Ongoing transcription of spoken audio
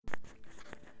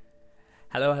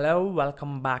Hello,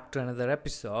 welcome back to another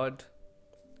episode.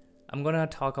 I'm gonna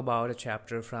talk about a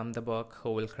chapter from the book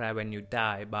Who Will Cry When You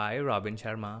Die by Robin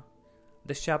Sharma.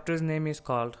 This chapter's name is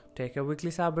called Take a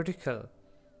Weekly Sabbatical.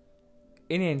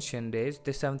 In ancient days,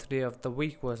 the seventh day of the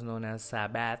week was known as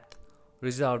Sabbath,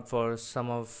 reserved for some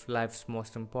of life's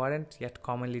most important yet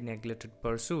commonly neglected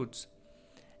pursuits,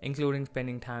 including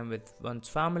spending time with one's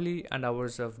family and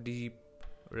hours of deep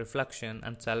reflection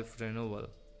and self renewal.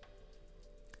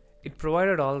 It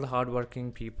provided all the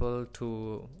hardworking people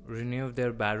to renew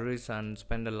their batteries and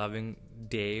spend a loving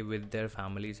day with their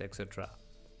families, etc.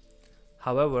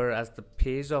 However, as the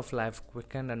pace of life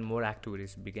quickened and more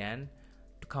activities began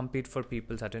to compete for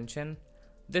people's attention,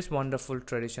 this wonderful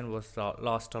tradition was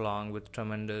lost along with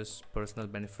tremendous personal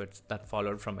benefits that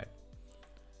followed from it.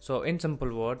 So, in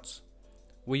simple words,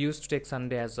 we used to take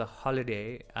Sunday as a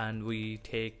holiday and we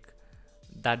take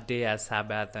that day as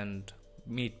Sabbath and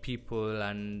meet people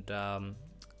and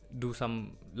do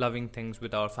some loving things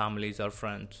with our families or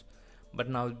friends. But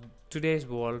now, today's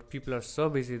world, people are so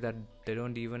busy that they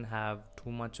don't even have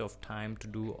too much of time to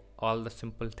do all the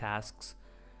simple tasks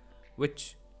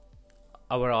which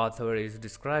our author is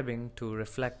describing to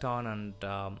reflect on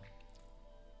and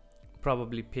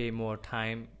probably pay more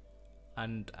time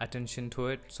and attention to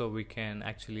it so we can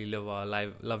actually live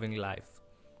a loving life.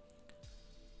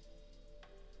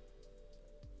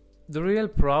 The real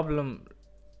problem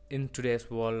in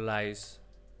today's world lies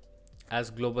as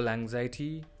global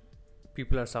anxiety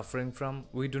people are suffering from.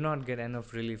 We do not get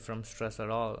enough relief from stress at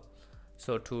all.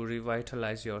 So, to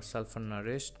revitalize yourself and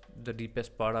nourish the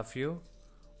deepest part of you,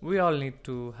 we all need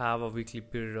to have a weekly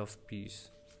period of peace.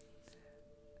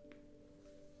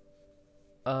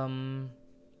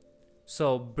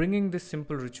 So, bringing this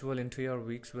simple ritual into your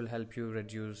weeks will help you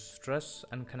reduce stress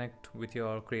and connect with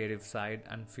your creative side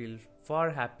and feel far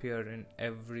happier in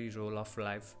every role of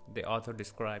life the author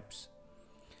describes.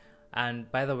 And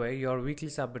by the way, your weekly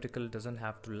sabbatical doesn't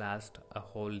have to last a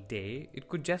whole day. It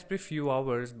could just be a few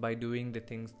hours by doing the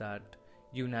things that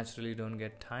you naturally don't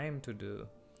get time to do.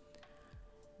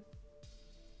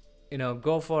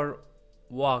 Go for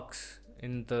walks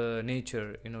in the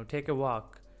nature, take a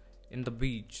walk in the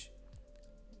beach.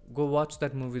 Go watch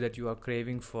that movie that you are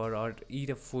craving for, or eat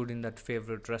a food in that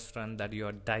favorite restaurant that you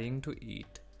are dying to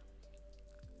eat.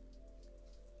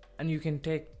 And you can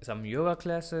take some yoga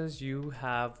classes. You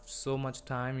have so much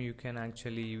time. You can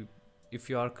actually, if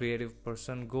you are a creative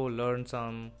person, go learn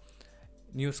some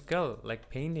new skill like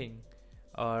painting,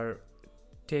 or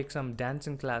take some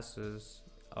dancing classes,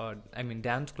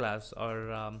 dance class,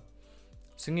 or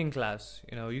singing class.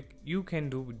 You can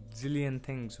do zillion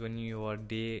things when you are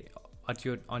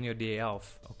on your day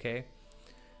off. Okay.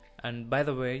 And by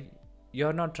the way,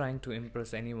 you're not trying to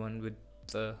impress anyone with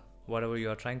whatever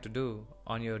you're trying to do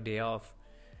on your day off.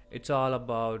 It's all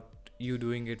about you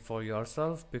doing it for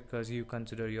yourself because you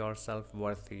consider yourself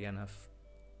worthy enough,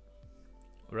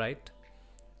 right?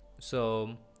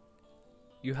 So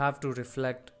you have to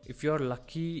reflect. If you're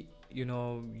lucky,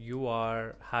 you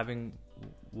are having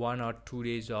 1 or 2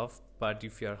 days off. But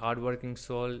if you're a hardworking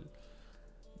soul,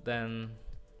 then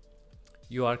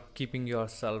you are keeping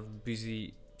yourself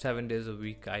busy 7 days a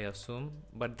week, I assume.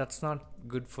 But that's not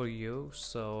good for you.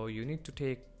 So you need to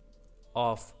take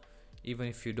off even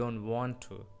if you don't want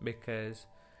to, because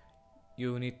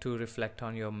you need to reflect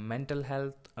on your mental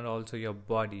health and also your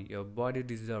body. Your body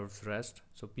deserves rest,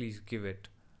 so please give it.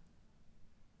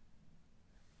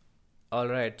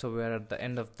 Alright, so we're at the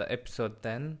end of the episode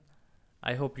then.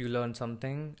 I hope you learned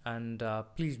something, and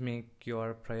please make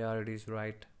your priorities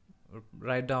right.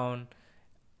 Write down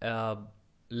a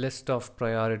list of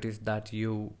priorities that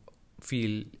you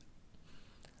feel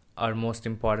are most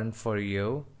important for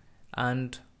you,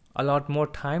 and allot more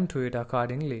time to it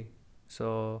accordingly.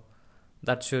 So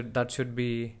that should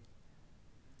be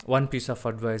one piece of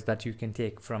advice that you can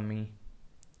take from me.